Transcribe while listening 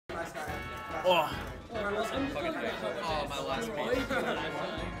Oh. Oh, my last piece.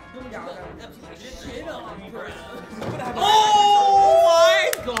 Oh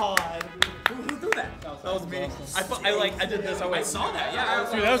my god! Who threw that? That was me. I did this. I saw that. Yeah.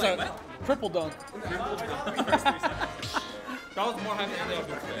 Dude, that was a triple dunk. That was more happy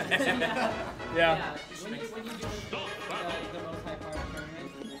than the Yeah.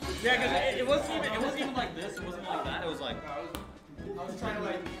 Yeah, because it wasn't even like this. It wasn't like that. It was like. I was trying to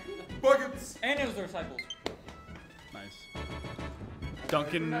like buckets. And it was the recycles. Nice.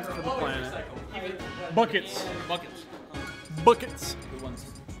 Dunking for the planet. Buckets. Buckets. Buckets. Good ones.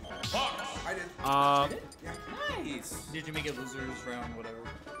 I did. Nice. Did you make it losers round, whatever?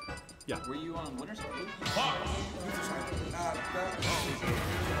 Yeah. Were you on winner's side?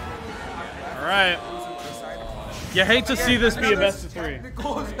 All right. You hate to see this be a best of 3.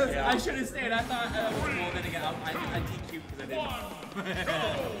 I should have stayed. I thought, well, then again, I DQ'd because I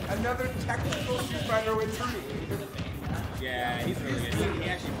didn't. Another technical Street Fighter win for me. Yeah, he's really good. He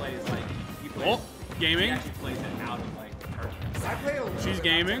actually plays like. He plays, Oh, gaming. He actually plays it out of like perfect. I play a little She's bit.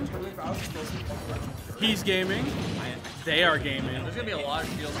 gaming. He's gaming. They are gaming. There's gonna be a lot of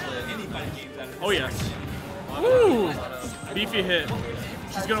field split. Anybody games out of this. Oh yes. Woo! Beefy hit.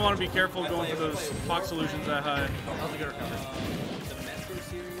 She's gonna want to be careful going for those Fox solutions that high. How's it good recovery?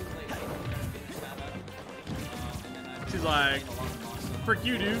 She's like, frick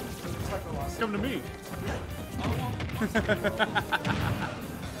you, dude. Come to me.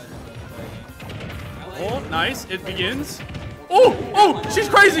 Oh, nice. It begins. Oh, oh, she's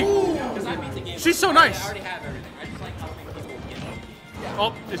crazy. She's so nice. I already have everything. I just like how people get it.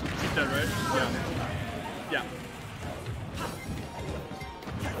 Oh, she's dead, right? Yeah.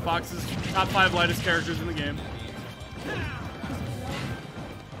 Yeah. Fox's top 5 lightest characters in the game.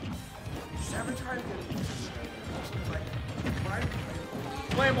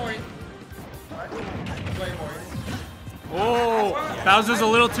 Play more. Oh, Bowser's a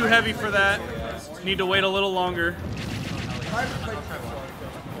little too heavy for that. Need to wait a little longer.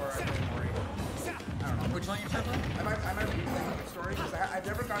 Which one you talking about? I might replay the story because I've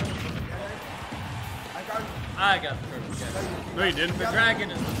never gotten to the ending. I got the perfect ending. No, you didn't. The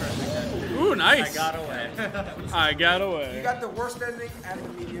dragon is the perfect ending. Ooh, nice. I got away. I got You away. got the worst ending and the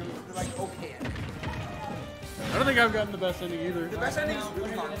medium, like okay ending. I don't think I've gotten the best ending either. The best ending is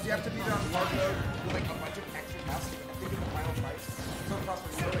really hard because you have to beat it on hard mode with like a bunch of extra tasks. I think in the final fight, so across the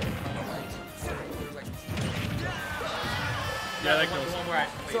field, like the final fight, there's like. Yeah, that The kills. one where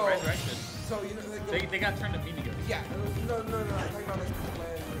So- resurrected. So you know, like They got turned to Minigo. yeah, no. I'm talking about like when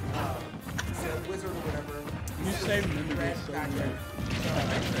the wizard or whatever. You say Mimigus so back weird.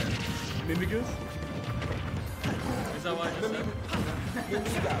 Mimigus? Is that what I just said?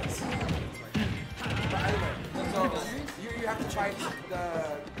 Minigus. But anyway, so you have to fight the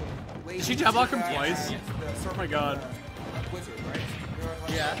lady. Did she jab block him the- twice? the Oh my god. wizard, right? You know what I'm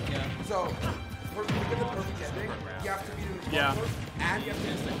talking Yeah, about? yeah. So, to get the perfect ending, you have to beat him in Yeah. mode, and you have to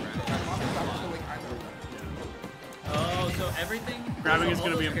instant Oh, so everything. Grabbing so is all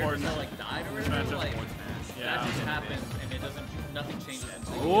gonna be those characters important. That, like died or This whatever, matchup. like Yeah. that just happens and it doesn't. Nothing changes.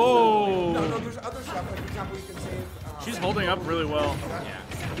 Whoa! No, there's other stuff. Like, for example, you can save. She's holding up really well,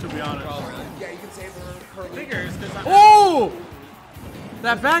 Yeah. to be honest. Yeah, you can save her. Figures because I'm. Oh!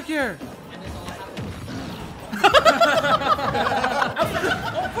 That back air!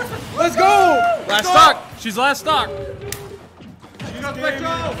 Let's go! Last stock! She's last stock! You got Spectro!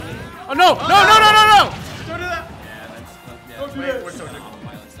 Oh no! No, no, no, no, no! Don't do that! Don't do that. We're so different.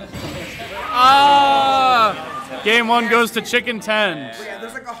 Ah! Game 1 goes to Chicentend. Yeah,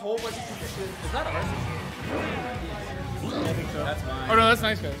 there's like a whole bunch of conditions. Is that ours? That's mine. Oh no, that's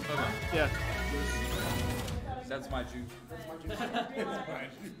nice, guys. Yeah. That's my juice.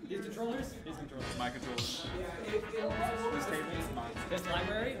 These controllers? These controllers. My controllers. This table is mine. This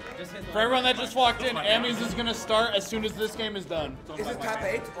library? Just his For everyone that just walked in, Amy's is gonna start as soon as this game is done. Is it top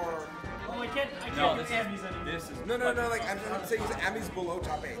 8 or? Oh, I can't No, get this Amy's anymore. This is. No, like I'm saying, is Ami's below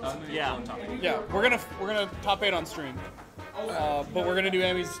top 8? Yeah. Yeah, we're gonna top 8 on stream. But we're gonna do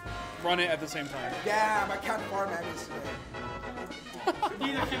Amy's run it at the same time. Yeah, I can't farm Ami's today.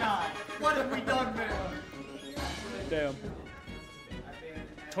 Neither can I. What have we done, man? Damn.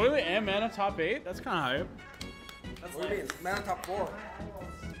 Toilet and Mana top 8? That's kind of hype. What do you mean? Man on top 4.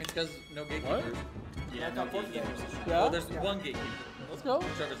 It's because no gatekeepers. Yeah, no gatekeepers. Yeah? Well, there's one gatekeeper. Let's go.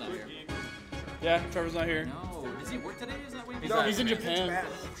 Trevor's not here. Yeah, Trevor's not here. No, does he work today? Is that what No, He's in Japan.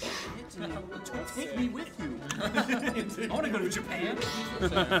 Don't take me with you. I want to go to Japan.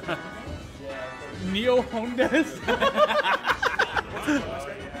 Neo Hondes?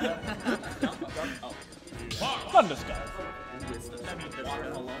 Thundersky.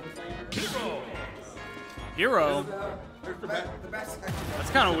 Hero. The best actually. That's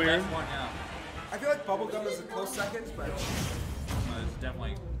kind of weird. One, yeah. I feel like Bubblegum is a close second, but It's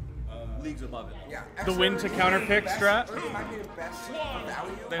definitely leagues above it. yeah. The win to counter pick strat. It might be the best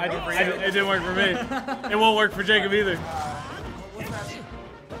value. It didn't work for me. It won't work for Jacob either. What's that?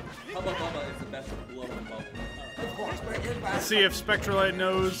 Hubba Bubba is the best blow in bubble. Of course, but it is Let's best. see if Spectrolite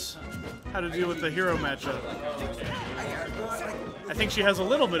knows how to deal with the hero matchup. I think she has a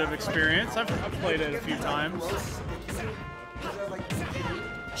little bit of experience. I've played it a few times.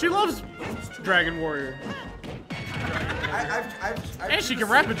 She loves Dragon Warrior. And she can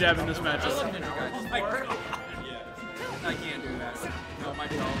rapid jab in this matchup. I can't do that. No, my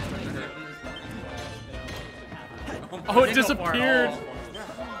jaw's starting to hurt. Oh, it disappeared.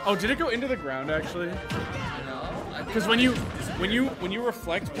 Oh, did it go into the ground actually? Because when you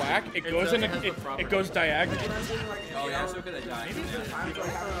reflect whack, it goes in it goes diagonal. Oh yeah, so could I die?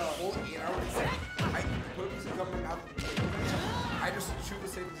 I just chew the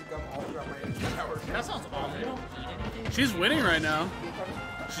same as a gum all throughout my hour. That sounds awful. She's winning right now.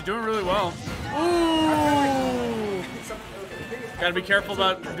 She's doing really well. Ooh! Gotta be careful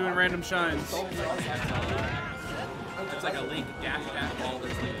about doing random shines. It's like a link dash ball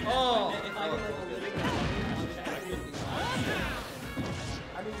that's like. Oh!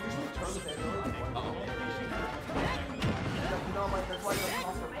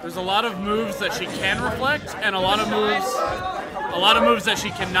 There's a lot of moves that she can reflect, and a lot of moves that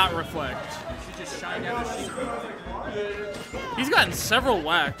she cannot reflect. He's gotten several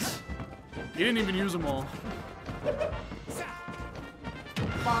whacks. He didn't even use them all.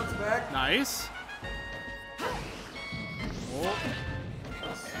 Nice.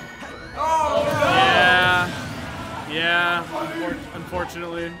 Oh. Yeah,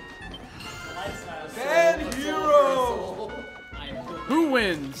 unfortunately. Ben Hero! Who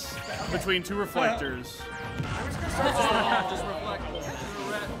wins between two reflectors? I'm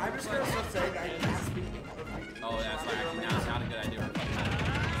just gonna start saying I can't speak. Oh, that's actually now it's not a good idea.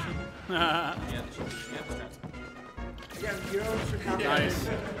 Yeah, Again, Hero should have Nice.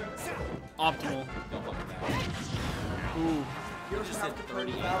 Optimal. Ooh. Hero should have to play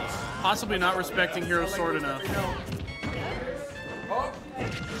without. Possibly not respecting Hero's sword enough. Oh!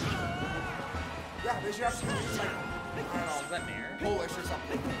 Yeah, they should have to use like, I don't know, Polish or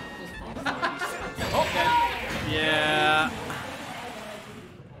something. Yeah.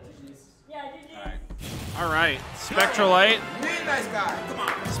 Alright. Spectrolite. Really nice guy. Come on.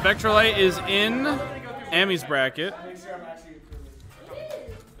 Spectrolite is in Amy's bracket.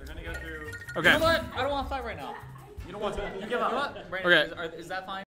 Okay. You know what? I don't want to fight right now. You don't want to? You give up. You know what? Brandon, Okay. is that fine?